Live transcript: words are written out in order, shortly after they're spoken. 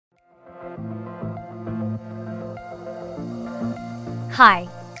Hi,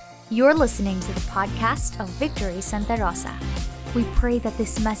 you're listening to the podcast of Victory Santa Rosa. We pray that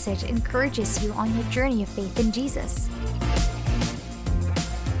this message encourages you on your journey of faith in Jesus.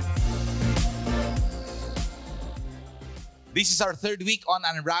 This is our third week on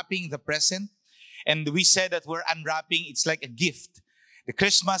unwrapping the present. And we said that we're unwrapping, it's like a gift. The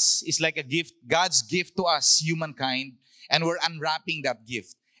Christmas is like a gift, God's gift to us, humankind, and we're unwrapping that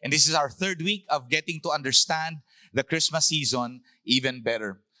gift. And this is our third week of getting to understand the Christmas season even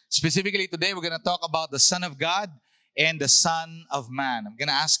better. Specifically today, we're going to talk about the Son of God and the Son of Man. I'm going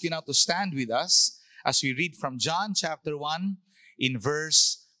to ask you now to stand with us as we read from John chapter 1 in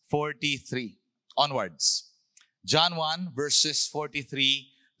verse 43 onwards. John 1 verses 43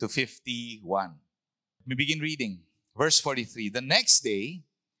 to 51. We begin reading. Verse 43. The next day,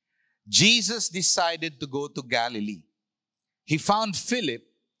 Jesus decided to go to Galilee. He found Philip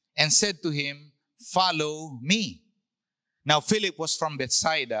and said to him, "Follow me." Now Philip was from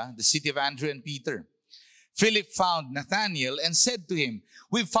Bethsaida, the city of Andrew and Peter. Philip found Nathanael and said to him,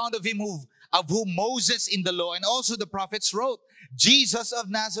 "We've found of whom Moses in the law and also the prophets wrote, Jesus of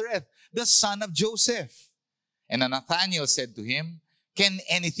Nazareth, the son of Joseph." And Nathanael said to him, "Can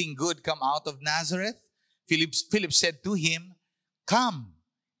anything good come out of Nazareth?" Philip said to him, "Come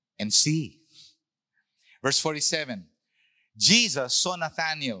and see." Verse 47. Jesus saw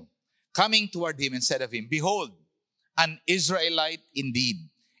Nathanael coming toward him and said of him, "Behold, an Israelite indeed,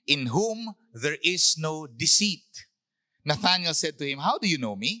 in whom there is no deceit." Nathanael said to him, "How do you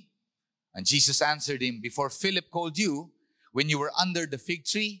know me?" And Jesus answered him, "Before Philip called you, when you were under the fig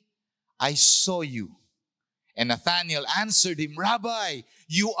tree, I saw you." And Nathanael answered him, "Rabbi,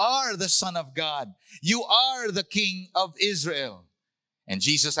 you are the Son of God. You are the King of Israel." And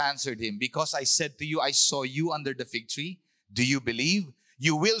Jesus answered him, "Because I said to you, I saw you under the fig tree, do you believe?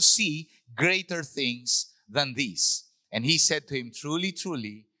 You will see greater things than these." And he said to him, "Truly,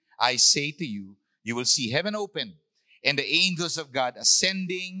 truly, I say to you, you will see heaven opened and the angels of God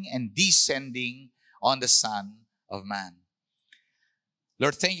ascending and descending on the Son of Man."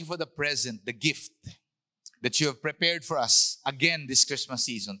 Lord, thank you for the present, the gift that you have prepared for us again this Christmas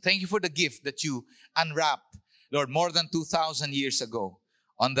season. Thank you for the gift that you unwrapped, Lord, more than 2,000 years ago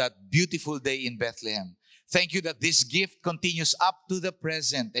on that beautiful day in Bethlehem. Thank you that this gift continues up to the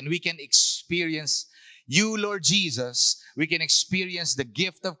present and we can experience you, Lord Jesus. We can experience the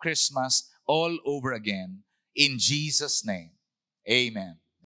gift of Christmas all over again. In Jesus' name, amen.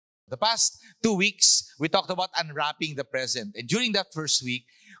 The past 2 weeks, we talked about unwrapping the present. And during that first week,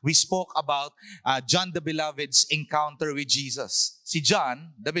 we spoke about John the Beloved's encounter with Jesus. Si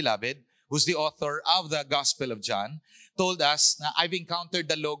John the Beloved, who's the author of the Gospel of John, told us na I've encountered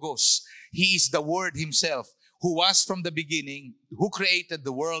the Logos. He is the Word Himself, who was from the beginning, who created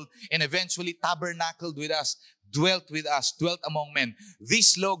the world, and eventually tabernacled with us, dwelt among men.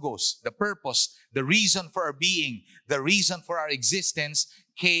 This Logos, the purpose, the reason for our being, the reason for our existence,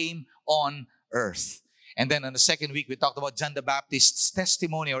 came on earth. And then on the second week, we talked about John the Baptist's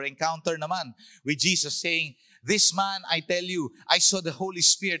testimony or encounter naman with Jesus saying, "This man, I tell you, I saw the Holy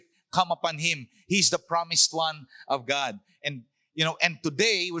Spirit come upon him. He's the promised one of God." And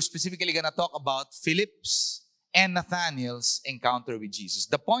today we're specifically going to talk about Philip's and Nathanael's encounter with Jesus.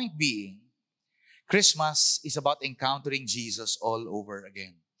 The point being, Christmas is about encountering Jesus all over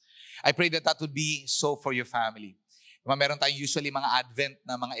again. I pray that would be so for your family. Meron tayong usually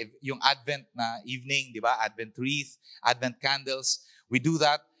yung Advent na evening, di ba? Advent wreath, Advent candles. We do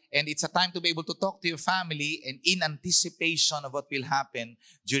that. And it's a time to be able to talk to your family and in anticipation of what will happen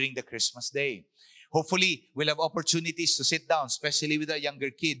during the Christmas day. Hopefully, we'll have opportunities to sit down, especially with our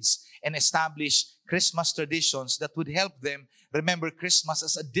younger kids, and establish Christmas traditions that would help them remember Christmas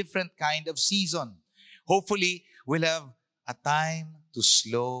as a different kind of season. Hopefully, we'll have a time to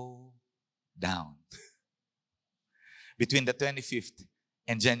slow down between the 25th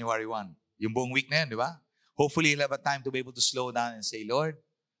and January 1. Yung buong week na yun, di ba? Hopefully, you'll have a time to be able to slow down and say, "Lord,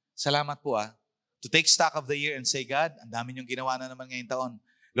 salamat po to take stock of the year and say, God, ang dami niyong ginawa na naman ngayong taon.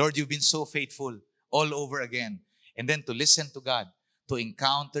 Lord, you've been so faithful all over again." And then to listen to God, to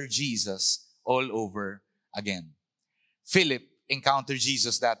encounter Jesus all over again. Philip encountered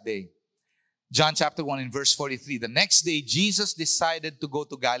Jesus that day. John chapter 1 in verse 43. The next day, Jesus decided to go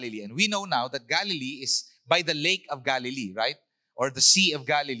to Galilee. And we know now that Galilee is by the lake of Galilee, right? Or the Sea of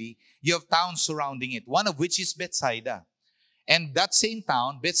Galilee. You have towns surrounding it, one of which is Bethsaida. And that same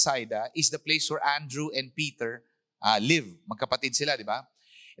town, Bethsaida, is the place where Andrew and Peter live. Magkapatid sila, di ba?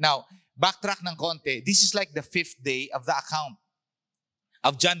 Now, backtrack ng konti. This is like the 5th day of the account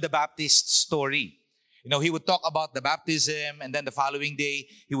of John the Baptist's story. He would talk about the baptism, and then the following day,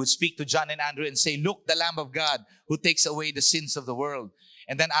 he would speak to John and Andrew and say, "Look, the Lamb of God who takes away the sins of the world."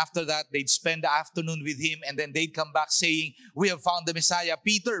 And then after that, they'd spend the afternoon with him, and then they'd come back saying, "We have found the Messiah.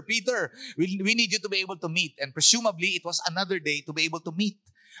 Peter, we need you to be able to meet." And presumably, it was another day to be able to meet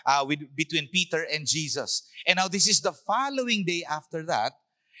between Peter and Jesus. And now this is the following day after that,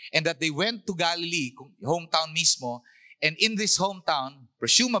 and that they went to Galilee, hometown mismo, and in this hometown,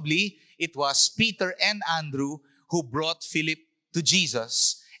 presumably, it was Peter and Andrew who brought Philip to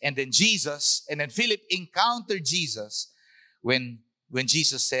Jesus. And then Philip encountered Jesus when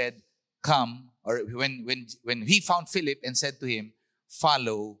Jesus said, "Come," or when he found Philip and said to him,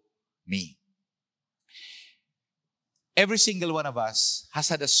 "Follow me." Every single one of us has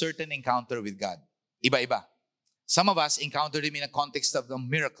had a certain encounter with God. Iba-iba. Some of us encountered Him in a context of a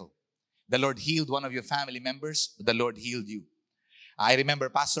miracle. The Lord healed one of your family members. The Lord healed you. I remember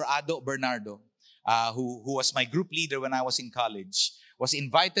Pastor Ado Bernardo, who was my group leader when I was in college, was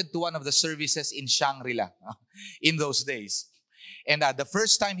invited to one of the services in Shangri-La in those days. And the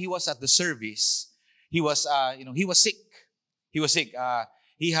first time he was at the service, he was sick. He was sick.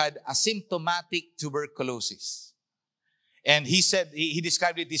 He had asymptomatic tuberculosis. And he said, he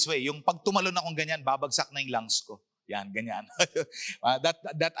described it this way, yung pag tumalon akong ganyan, babagsak na yung lungs ko. Yan, ganyan.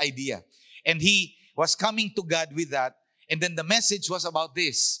 that idea. And he was coming to God with that. And then the message was about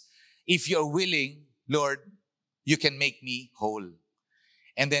this: if you're willing, Lord, you can make me whole.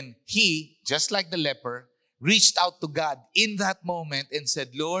 And then he, just like the leper, reached out to God in that moment and said,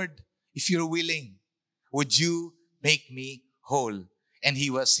 "Lord, if you're willing, would you make me whole?" And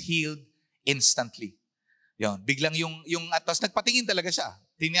he was healed instantly. Yon, biglang yung atas nagpatingin talaga siya.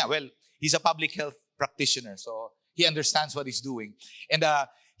 Tingnan, well, he's a public health practitioner, so he understands what he's doing. And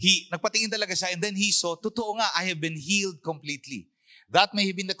he nagpatingin talaga siya, and then he saw, totoo nga, I have been healed completely. That may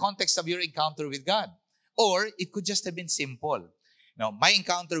have been the context of your encounter with God. Or it could just have been simple. Now, my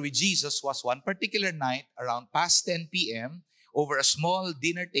encounter with Jesus was one particular night around past 10 p.m. over a small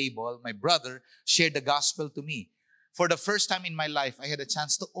dinner table. My brother shared the gospel to me. For the first time in my life, I had a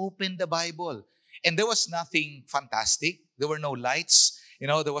chance to open the Bible. And there was nothing fantastic. There were no lights.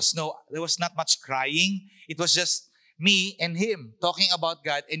 There was not much crying. It was just me and him talking about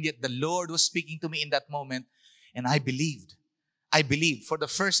God. And yet the Lord was speaking to me in that moment. And I believed. For the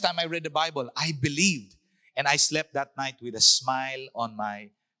first time I read the Bible, I believed. And I slept that night with a smile on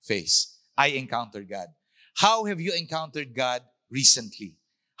my face. I encountered God. How have you encountered God recently?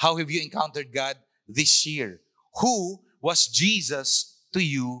 How have you encountered God this year? Who was Jesus to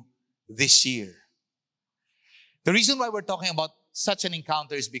you this year? The reason why we're talking about such an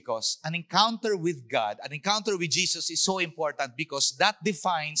encounter is because an encounter with God, an encounter with Jesus is so important because that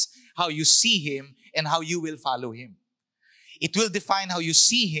defines how you see Him and how you will follow Him. It will define how you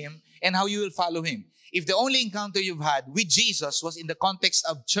see Him and how you will follow Him. If the only encounter you've had with Jesus was in the context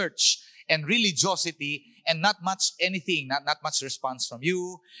of church and religiosity and not much anything, not much response from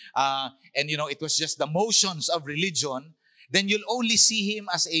you, and it was just the motions of religion, then you'll only see Him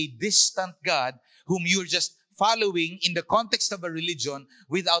as a distant God whom you're just following in the context of a religion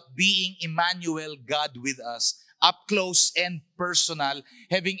without being Emmanuel, God with us, up close and personal,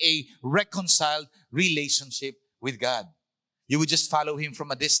 having a reconciled relationship with God. You would just follow Him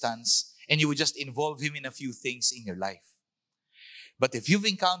from a distance and you would just involve Him in a few things in your life. But if you've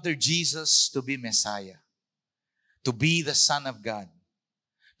encountered Jesus to be Messiah, to be the Son of God,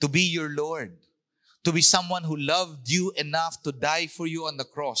 to be your Lord, to be someone who loved you enough to die for you on the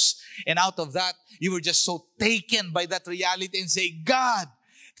cross. And out of that, you were just so taken by that reality and say, God,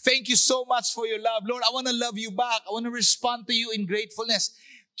 thank you so much for your love. Lord, I want to love you back. I want to respond to you in gratefulness.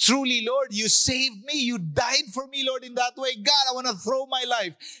 Truly, Lord, you saved me. You died for me, Lord, in that way. God, I want to throw my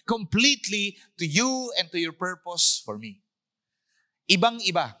life completely to you and to your purpose for me.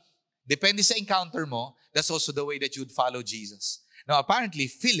 Ibang-iba. Depende sa encounter mo, that's also the way that you'd follow Jesus. Now, apparently,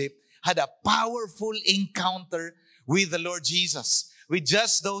 Philip had a powerful encounter with the Lord Jesus. With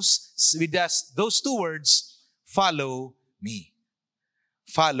just those two words, follow me.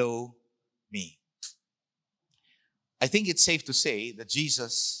 Follow me. I think it's safe to say that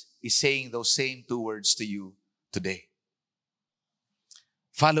Jesus is saying those same two words to you today.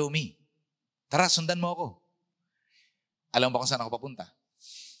 Follow me. Tara, sundan mo ako. Alam mo ba kung saan ako papunta?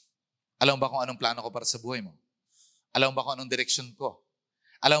 Alam mo ba kung anong plano ko para sa buhay mo? Alam mo ba kung anong direksyon ko?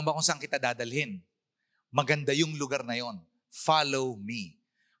 Alam mo ba kung saan kita dadalhin? Maganda yung lugar na yon. Follow me.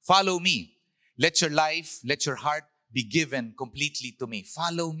 Follow me. Let your life, let your heart be given completely to me.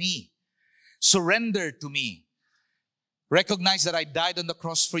 Follow me. Surrender to me. Recognize that I died on the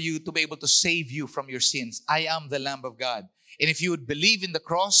cross for you to be able to save you from your sins. I am the Lamb of God. And if you would believe in the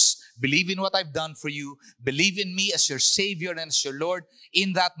cross, believe in what I've done for you, believe in me as your Savior and as your Lord,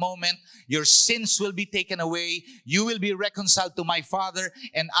 in that moment, your sins will be taken away. You will be reconciled to my Father,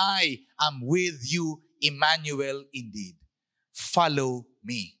 and I am with you, Emmanuel, indeed. Follow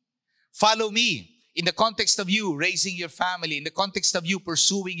me. Follow me in the context of you raising your family, in the context of you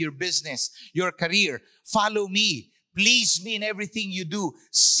pursuing your business, your career. Follow me. Please me in everything you do.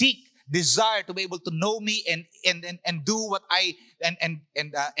 Seek, desire to be able to know me and do what I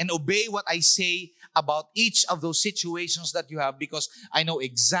and obey what I say about each of those situations that you have, because I know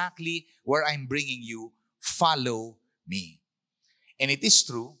exactly where I'm bringing you. Follow me. And it is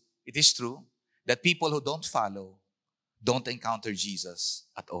true that people who don't follow don't encounter Jesus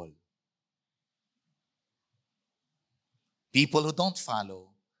at all. People who don't follow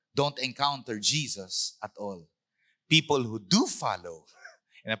don't encounter Jesus at all. People who do follow,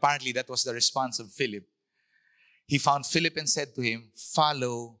 and apparently that was the response of Philip. He found Philip and said to him,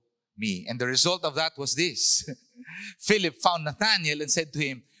 follow me. And the result of that was this. Philip found Nathanael and said to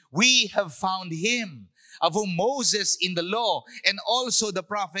him, we have found him of whom Moses in the law and also the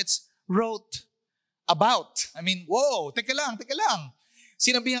prophets wrote about. I mean, whoa, teka lang.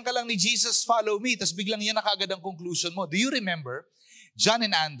 Sinabihan ka lang ni Jesus, follow me, tas biglang yan na kaagad ang conclusion mo. Do you remember John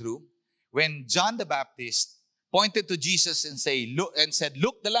and Andrew, when John the Baptist pointed to Jesus and said,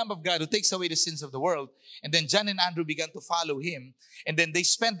 look, the Lamb of God who takes away the sins of the world. And then John and Andrew began to follow him. And then they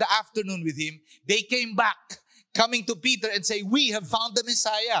spent the afternoon with him. They came back, coming to Peter and say, we have found the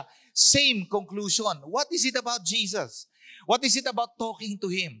Messiah. Same conclusion. What is it about Jesus? What is it about talking to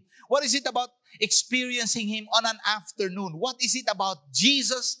him? What is it about experiencing him on an afternoon? What is it about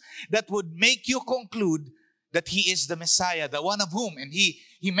Jesus that would make you conclude that he is the Messiah, the one of whom, and he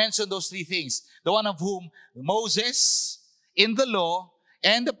mentioned those three things, the one of whom Moses in the law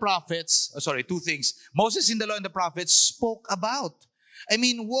and the prophets, two things, Moses in the law and the prophets spoke about. I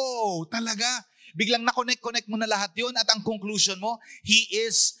mean, whoa, talaga. Biglang na-connect mo na lahat yun at ang conclusion mo, he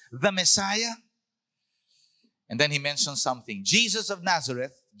is the Messiah. And then he mentioned something. Jesus of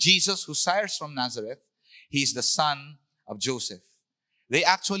Nazareth, Jesus who sires from Nazareth, he is the son of Joseph. They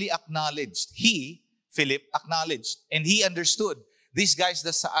actually acknowledged, Philip acknowledged, and he understood this guy's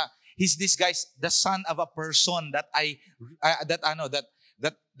the son of a person that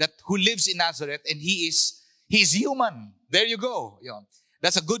who lives in Nazareth, and he's human. There you go.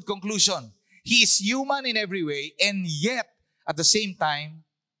 That's a good conclusion. He is human in every way, and yet at the same time,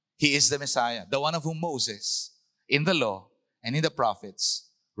 he is the Messiah, the one of whom Moses in the law and in the prophets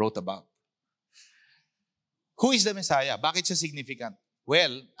wrote about. Who is the Messiah? Bakit siya significant?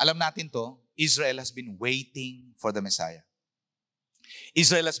 Well, alam natin to, Israel has been waiting for the Messiah.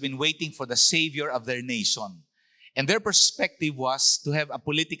 Israel has been waiting for the Savior of their nation. And their perspective was to have a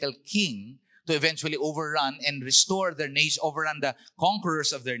political king to eventually overrun and restore their nation, overrun the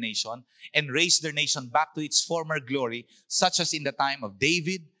conquerors of their nation, and raise their nation back to its former glory, such as in the time of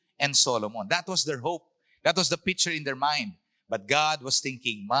David and Solomon. That was their hope. That was the picture in their mind. But God was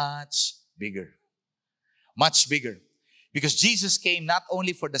thinking much bigger. Much bigger. Because Jesus came not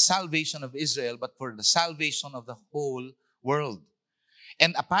only for the salvation of Israel, but for the salvation of the whole world.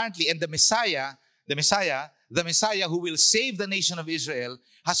 And apparently, the Messiah who will save the nation of Israel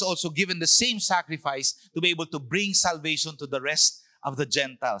has also given the same sacrifice to be able to bring salvation to the rest of the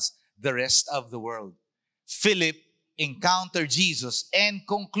Gentiles, the rest of the world. Philip encountered Jesus and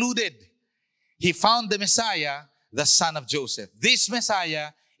concluded he found the Messiah, the son of Joseph. This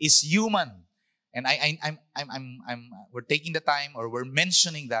Messiah is human. And we're taking the time, or we're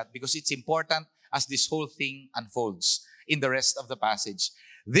mentioning that because it's important as this whole thing unfolds in the rest of the passage.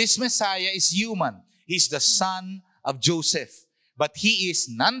 This Messiah is human. He's the son of Joseph. But he is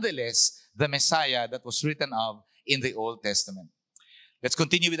nonetheless the Messiah that was written of in the Old Testament. Let's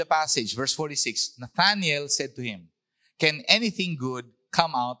continue with the passage. Verse 46. Nathanael said to him, can anything good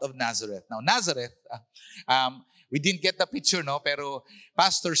come out of Nazareth? Now, Nazareth, we didn't get the picture, no? Pero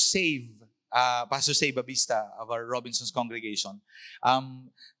Pastor Save Babista of our Robinson's congregation,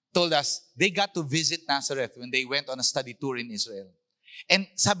 told us they got to visit Nazareth when they went on a study tour in Israel. And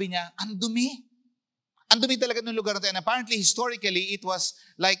sabi niya, ang dumi. Ang dumi talaga ng lugar na ito. And apparently, historically, it was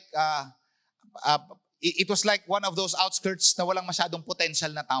like one of those outskirts na walang masyadong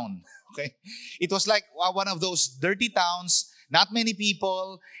potential na town. Okay? It was like one of those dirty towns, not many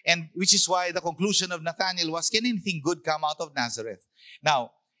people, and which is why the conclusion of Nathanael was, can anything good come out of Nazareth?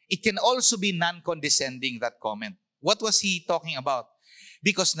 Now, it can also be non-condescending, that comment. What was he talking about?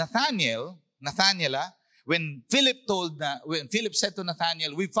 Because Nathanael, when Philip said to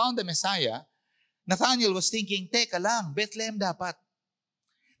Nathanael, we found the Messiah, Nathanael was thinking, teka lang, Bethlehem dapat.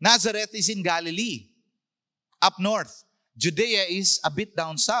 Nazareth is in Galilee, up north. Judea is a bit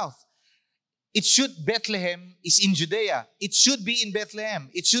down south. Bethlehem is in Judea. It should be in Bethlehem.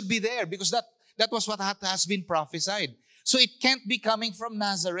 It should be there because that was what has been prophesied. So it can't be coming from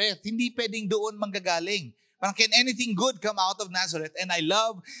Nazareth. Hindi pwedeng doon manggagaling. Parang, can anything good come out of Nazareth? And I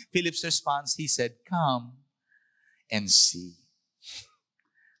love Philip's response. He said, come and see.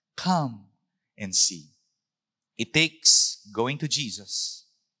 Come and see. It takes going to Jesus,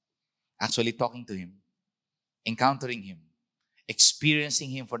 actually talking to Him, encountering Him,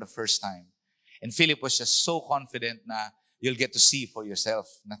 experiencing Him for the first time. And Philip was just so confident na you'll get to see for yourself,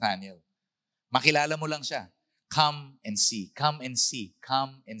 Nathanael. Makilala mo lang siya. Come and see. Come and see.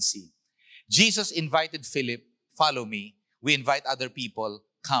 Come and see. Jesus invited Philip, follow me. We invite other people,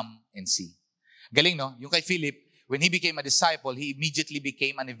 come and see. Galing, no? Yung kay Philip, when he became a disciple, he immediately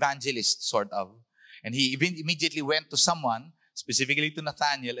became an evangelist, sort of. And he immediately went to someone, specifically to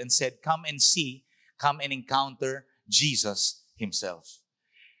Nathanael, and said, come and see, come and encounter Jesus Himself.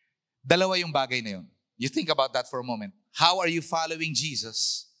 Dalawa yung bagay na yun. You think about that for a moment. How are you following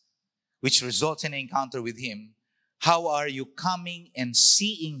Jesus, which results in an encounter with Him? How are you coming and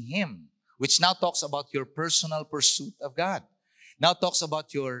seeing Him, which now talks about your personal pursuit of God? Now talks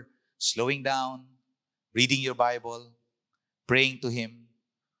about your slowing down, reading your Bible, praying to Him,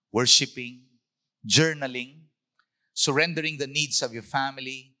 worshiping, journaling, surrendering the needs of your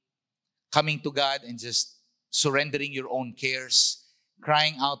family, coming to God and just surrendering your own cares,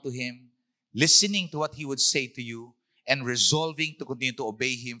 crying out to Him, listening to what He would say to you, and resolving to continue to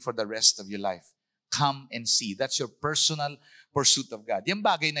obey Him for the rest of your life. Come and see. That's your personal pursuit of God. Yung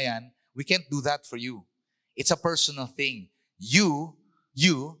bagay na yan, we can't do that for you. It's a personal thing. You,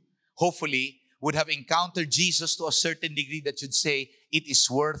 hopefully, would have encountered Jesus to a certain degree that you'd say, it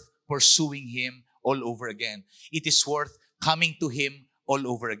is worth pursuing Him all over again. It is worth coming to Him all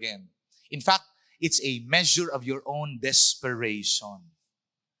over again. In fact, it's a measure of your own desperation.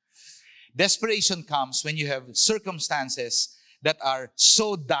 Desperation comes when you have circumstances that are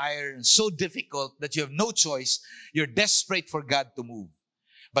so dire and so difficult that you have no choice. You're desperate for God to move.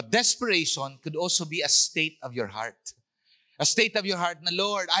 But desperation could also be a state of your heart. A state of your heart na,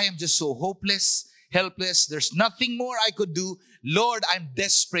 Lord, I am just so hopeless, helpless. There's nothing more I could do. Lord, I'm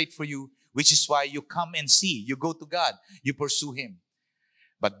desperate for you, which is why you come and see. You go to God. You pursue Him.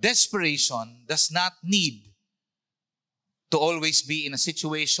 But desperation does not need to always be in a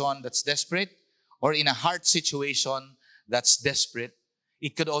situation that's desperate or in a heart situation that's desperate.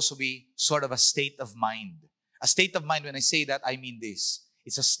 It could also be sort of a state of mind. A state of mind, when I say that, I mean this.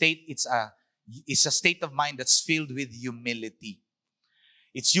 It's a state of mind that's filled with humility.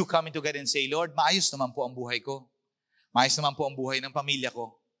 It's you coming to God and say, Lord, maayos naman po ang buhay ko. Maayos naman po ang buhay ng pamilya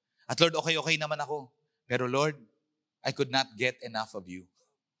ko. At Lord, okay naman ako. Pero Lord, I could not get enough of you.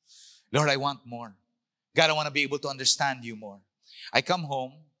 Lord, I want more. God, I want to be able to understand you more. I come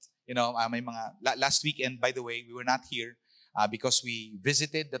home, last weekend, by the way, we were not here because we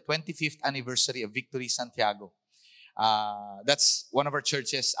visited the 25th anniversary of Victory Santiago. That's one of our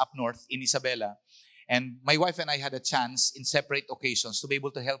churches up north in Isabela. And my wife and I had a chance in separate occasions to be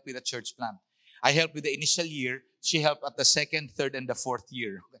able to help with the church plant. I helped with the initial year. She helped at the second, third, and the fourth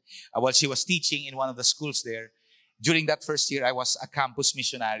year. While she was teaching in one of the schools there, during that first year, I was a campus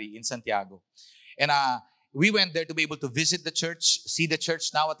missionary in Santiago. And we went there to be able to visit the church, see the church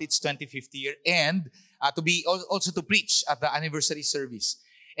now at its 25th year, and to be also to preach at the anniversary service.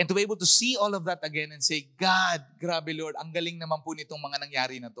 And to be able to see all of that again and say, God, grabe Lord, ang galing naman po nitong mga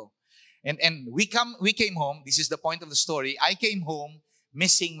nangyari na to. And we came home, this is the point of the story, I came home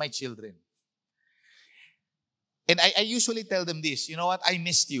missing my children. And I usually tell them this, you know what, I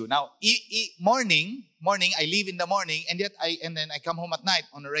missed you. Now, morning, I leave in the morning, and then I come home at night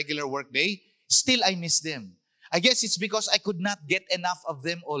on a regular work day, still I miss them. I guess it's because I could not get enough of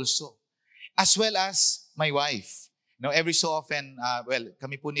them also. As well as my wife. Every so often,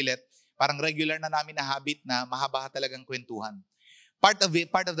 kami po ni Let, parang regular na namin na habit na mahaba talagang kwentuhan. Part of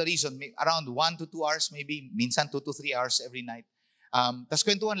the reason, around 1 to 2 hours, maybe, minsan 2 to 3 hours every night. Tas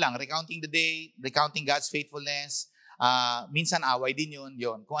kwentuhan lang, recounting the day, recounting God's faithfulness. Minsan away din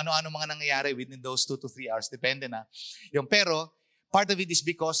yun. Kung ano-ano mga nangyayari within those 2 to 3 hours, depende na. Pero, part of it is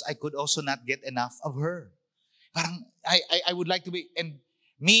because I could also not get enough of her. Parang, I would like to be, and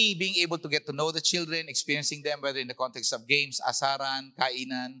me being able to get to know the children, experiencing them, whether in the context of games, asaran,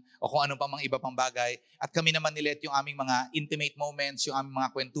 kainan, o kung ano pa mga iba pang bagay. At kami naman nilet yung aming mga intimate moments, yung aming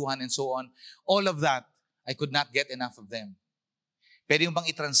mga kwentuhan and so on. All of that, I could not get enough of them. Pwede yung bang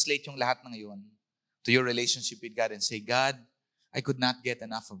i-translate yung lahat ng yun to your relationship with God and say, God, I could not get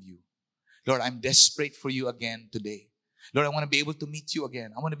enough of you. Lord, I'm desperate for you again today. Lord, I want to be able to meet you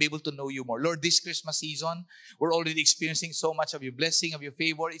again. I want to be able to know you more. Lord, this Christmas season, we're already experiencing so much of your blessing, of your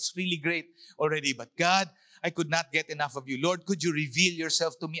favor. It's really great already. But God, I could not get enough of you. Lord, could you reveal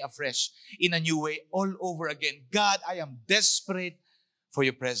yourself to me afresh in a new way all over again? God, I am desperate for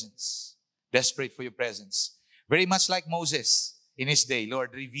your presence. Desperate for your presence. Very much like Moses in his day.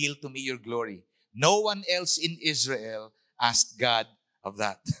 Lord, reveal to me your glory. No one else in Israel asked God of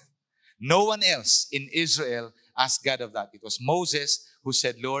that. No one else in Israel asked God of that. It was Moses who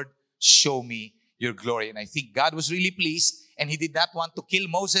said, Lord, show me your glory. And I think God was really pleased, and he did not want to kill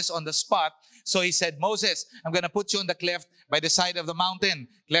Moses on the spot. So he said, Moses, I'm going to put you on the cleft by the side of the mountain,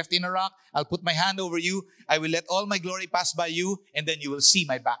 cleft in a rock. I'll put my hand over you. I will let all my glory pass by you, and then you will see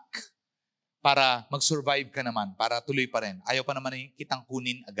my back. Para mag-survive ka naman, para tuloy pa rin. Ayaw pa naman kitang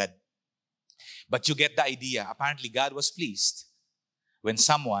kunin agad. But you get the idea. Apparently, God was pleased when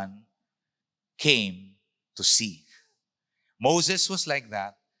someone came to see. Moses was like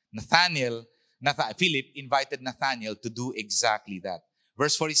that. Philip invited Nathanael to do exactly that.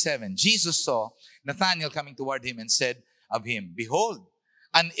 Verse 47, Jesus saw Nathanael coming toward him and said of him, Behold,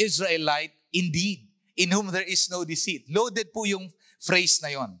 an Israelite indeed, in whom there is no deceit. Loaded po yung phrase na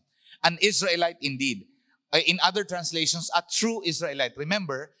yon. An Israelite indeed. In other translations, a true Israelite.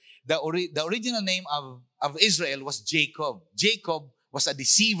 Remember, the original name of Israel was Jacob. Jacob was a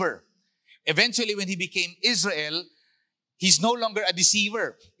deceiver. Eventually, when he became Israel, he's no longer a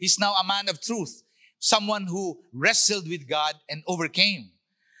deceiver. He's now a man of truth. Someone who wrestled with God and overcame.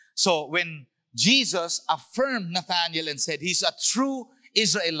 So when Jesus affirmed Nathanael and said, he's a true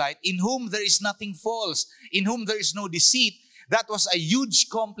Israelite in whom there is nothing false, in whom there is no deceit, that was a huge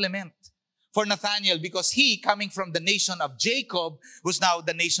compliment for Nathanael, because he, coming from the nation of Jacob, which is now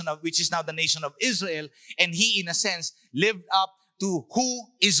the nation of Israel, and he, in a sense, lived up to who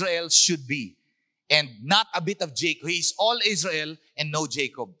Israel should be. And not a bit of Jacob. He's all Israel and no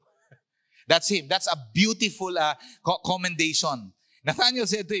Jacob. That's him. That's a beautiful commendation. Nathanael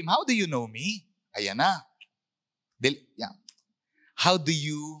said to him, how do you know me? Ayan na. How do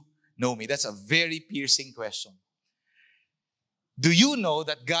you know me? That's a very piercing question. Do you know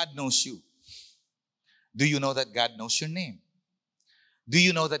that God knows you? Do you know that God knows your name? Do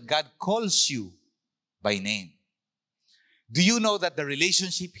you know that God calls you by name? Do you know that the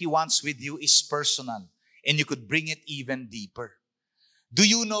relationship He wants with you is personal and you could bring it even deeper? Do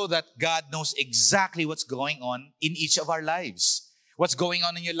you know that God knows exactly what's going on in each of our lives? What's going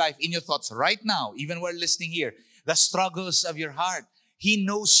on in your life, in your thoughts right now, even while listening here, the struggles of your heart. He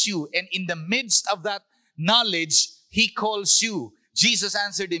knows you, and in the midst of that knowledge, He calls you. Jesus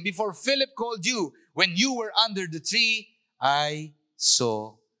answered him, before Philip called you, when you were under the tree, I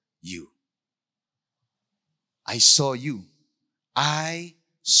saw you. I saw you. I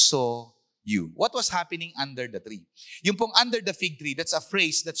saw you. What was happening under the tree? Yung pong under the fig tree, that's a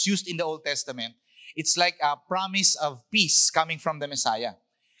phrase that's used in the Old Testament. It's like a promise of peace coming from the Messiah.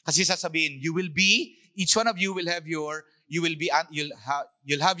 Kasi sasabihin, each one of you will have you'll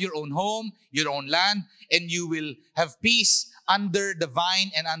have your own home, your own land, and you will have peace under the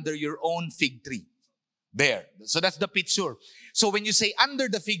vine and under your own fig tree. There. So that's the picture. So when you say under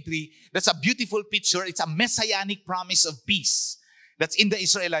the fig tree, that's a beautiful picture. It's a messianic promise of peace that's in the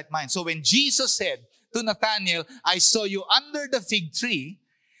Israelite mind. So when Jesus said to Nathanael, I saw you under the fig tree,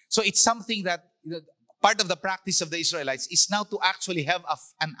 so it's something that part of the practice of the Israelites is now to actually have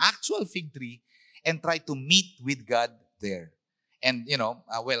an actual fig tree and try to meet with God there. And,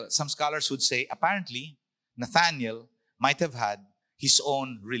 some scholars would say, apparently, Nathanael might have had his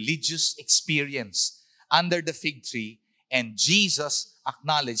own religious experience under the fig tree, and Jesus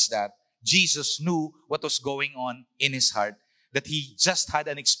acknowledged that. Jesus knew what was going on in his heart, that he just had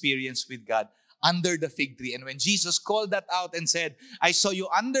an experience with God under the fig tree. And when Jesus called that out and said, I saw you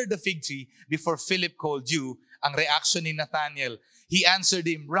under the fig tree before Philip called you, ang reaction ni Nathanael, he answered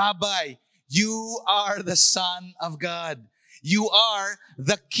him, Rabbi, you are the Son of God. You are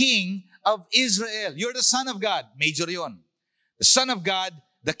the King of Israel. You're the Son of God. Major yon. The Son of God,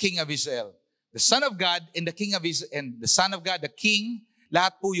 the King of Israel. The Son of God and the King of Israel, and the Son of God, the King,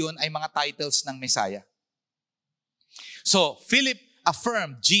 lahat po yun ay mga titles ng Messiah. So, Philip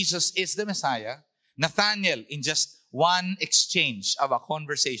affirmed Jesus is the Messiah. Nathanael, in just one exchange of a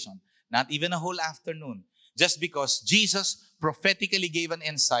conversation, not even a whole afternoon, just because Jesus prophetically gave an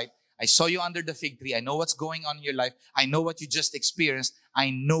insight, I saw you under the fig tree. I know what's going on in your life. I know what you just experienced.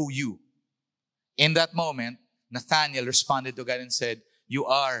 I know you. In that moment, Nathanael responded to God and said, you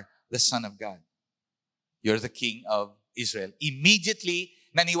are the Son of God. You're the King of Israel. Immediately,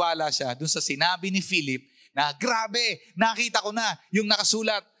 naniwala siya dun sa sinabi ni Philip na, grabe, nakita ko na yung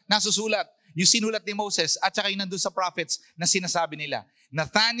nakasulat nasusulat. Yung sinulat ni Moses at saka yung nandun sa prophets na sinasabi nila.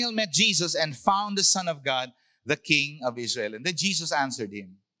 Nathanael met Jesus and found the Son of God, the King of Israel. And then Jesus answered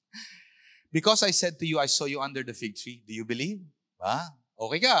him, because I said to you, I saw you under the fig tree. Do you believe?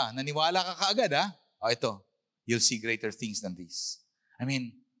 Okay ka. Naniwala ka kaagad, ha? O ito, you'll see greater things than these. I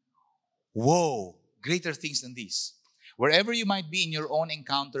mean, whoa, greater things than these. Wherever you might be in your own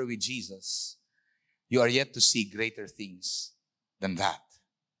encounter with Jesus, you are yet to see greater things than that.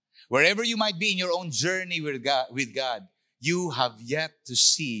 Wherever you might be in your own journey with God, you have yet to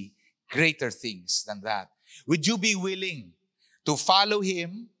see greater things than that. Would you be willing to follow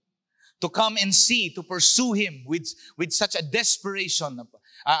Him, to come and see, to pursue Him with such a desperation,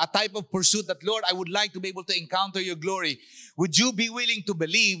 a type of pursuit that, Lord, I would like to be able to encounter your glory? Would you be willing to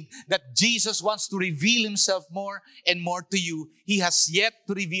believe that Jesus wants to reveal Himself more and more to you? He has yet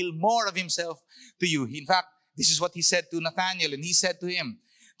to reveal more of Himself to you. In fact, this is what He said to Nathanael, and He said to him,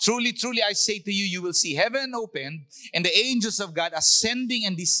 truly, truly, I say to you, you will see heaven opened and the angels of God ascending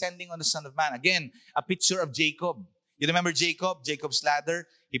and descending on the Son of Man. Again, a picture of Jacob. You remember Jacob? Jacob's ladder.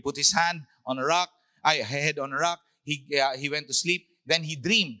 He put his hand on a rock, head on a rock. He went to sleep. Then he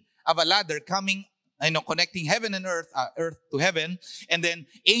dreamed of a ladder coming, connecting heaven and earth to heaven. And then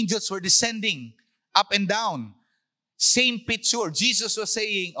angels were descending up and down. Same picture. Jesus was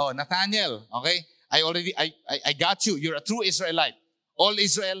saying, oh, Nathanael, okay, I got you. You're a true Israelite. All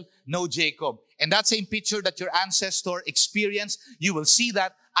Israel know Jacob. And that same picture that your ancestor experienced, you will see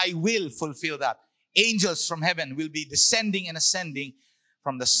that. I will fulfill that. Angels from heaven will be descending and ascending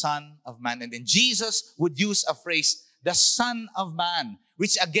from the Son of Man. And then Jesus would use a phrase, the Son of Man,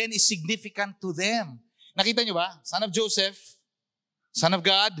 which again is significant to them. Nakita nyo ba? Son of Joseph, Son of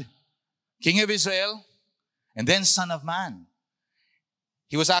God, King of Israel, and then Son of Man.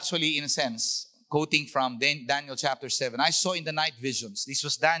 He was actually, in a sense, quoting from Daniel chapter 7. I saw in the night visions. This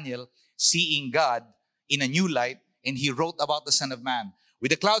was Daniel seeing God in a new light, and he wrote about the Son of Man.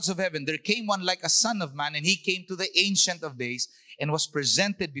 With the clouds of heaven, there came one like a Son of Man, and he came to the Ancient of Days and was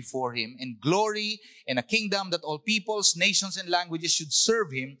presented before him in glory and a kingdom that all peoples, nations, and languages should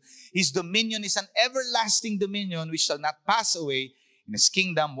serve him. His dominion is an everlasting dominion which shall not pass away, in his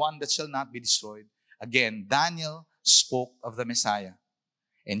kingdom one that shall not be destroyed. Again, Daniel spoke of the Messiah,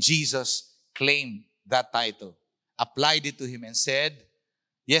 and Jesus claimed that title, applied it to him, and said,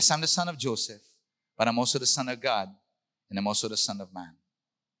 yes, I'm the son of Joseph, but I'm also the Son of God, and I'm also the Son of Man.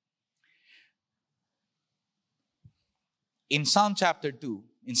 In Psalm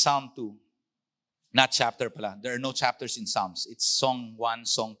 2, not chapter pala, there are no chapters in Psalms. It's Song 1,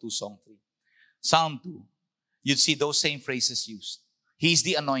 Song 2, Song 3. Psalm 2, you'd see those same phrases used. He's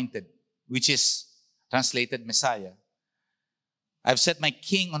the anointed, which is translated Messiah. I've set my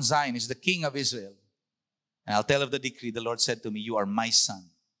king on Zion, is the King of Israel. And I'll tell of the decree, the Lord said to me, you are my son,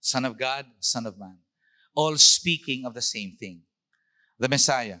 Son of God, Son of Man. All speaking of the same thing. The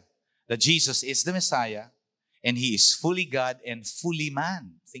Messiah. That Jesus is the Messiah, and He is fully God and fully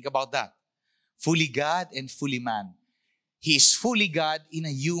man. Think about that. Fully God and fully man. He is fully God in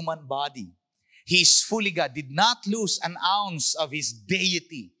a human body. He is fully God. Did not lose an ounce of His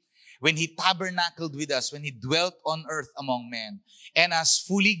deity when He tabernacled with us, when He dwelt on earth among men. And as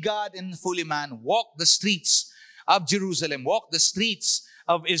fully God and fully man, walked the streets of Jerusalem, walked the streets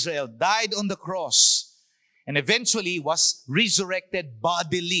of Israel, died on the cross, and eventually was resurrected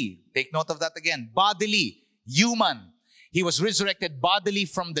bodily. Take note of that again. Bodily. Human. He was resurrected bodily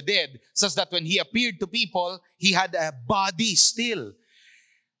from the dead, such that when He appeared to people, He had a body still.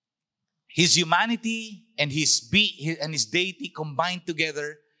 His humanity and His deity combined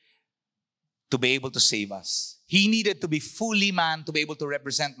together to be able to save us. He needed to be fully man to be able to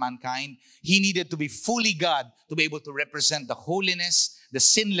represent mankind. He needed to be fully God to be able to represent the holiness, the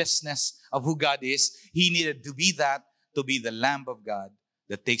sinlessness of who God is. He needed to be that, to be the Lamb of God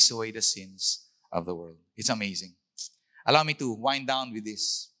that takes away the sins of the world. It's amazing. Allow me to wind down with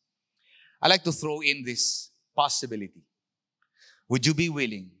this. I like to throw in this possibility. Would you be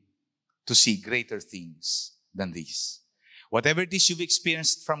willing to see greater things than these? Whatever it is you've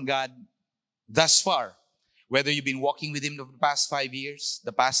experienced from God thus far, whether you've been walking with Him the past 5 years,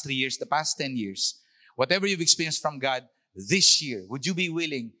 the past 3 years, the past 10 years, whatever you've experienced from God this year, would you be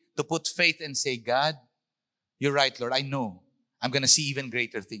willing to put faith and say, God, you're right, Lord, I know I'm going to see even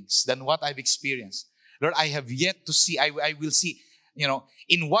greater things than what I've experienced. Lord, I have yet to see, I will see,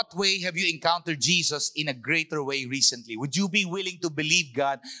 in what way have you encountered Jesus in a greater way recently? Would you be willing to believe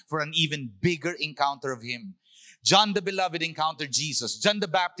God for an even bigger encounter of Him? John the Beloved encountered Jesus. John the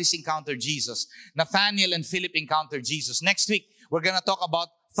Baptist encountered Jesus. Nathanael and Philip encountered Jesus. Next week, we're going to talk about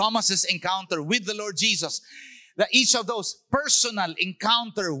Thomas's encounter with the Lord Jesus. each of those personal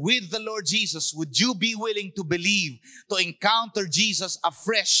encounter with the Lord Jesus, would you be willing to believe, to encounter Jesus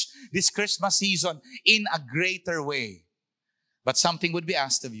afresh this Christmas season in a greater way? But something would be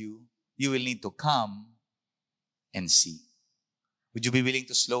asked of you. You will need to come and see. Would you be willing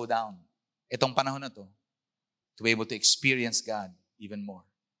to slow down itong panahon na to be able to experience God even more,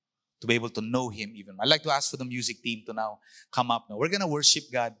 to be able to know Him even more? I'd like to ask for the music team to now come up now. We're going to worship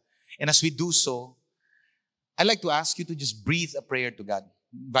God. And as we do so, I'd like to ask you to just breathe a prayer to God,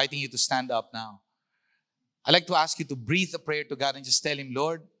 inviting you to stand up now. I'd like to ask you to breathe a prayer to God and just tell Him,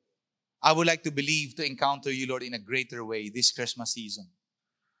 Lord, I would like to believe to encounter you, Lord, in a greater way this Christmas season.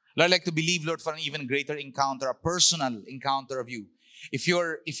 Lord, I'd like to believe, Lord, for an even greater encounter, a personal encounter of you. If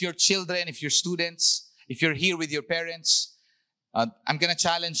you're children, if you're students, if you're here with your parents, I'm going to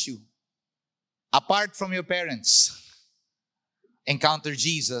challenge you. Apart from your parents, encounter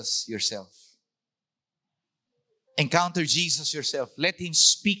Jesus yourself. Encounter Jesus yourself. Let Him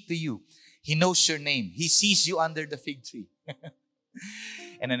speak to you. He knows your name. He sees you under the fig tree.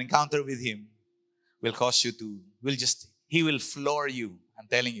 And an encounter with Him will cause you to, He will floor you. I'm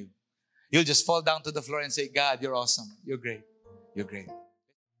telling you. You'll just fall down to the floor and say, God, you're awesome. You're great. You're great.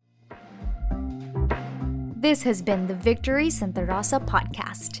 This has been the Victory Santa Rosa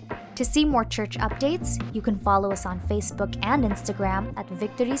podcast. To see more church updates, you can follow us on Facebook and Instagram at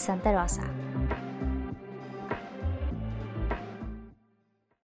Victory Santa Rosa.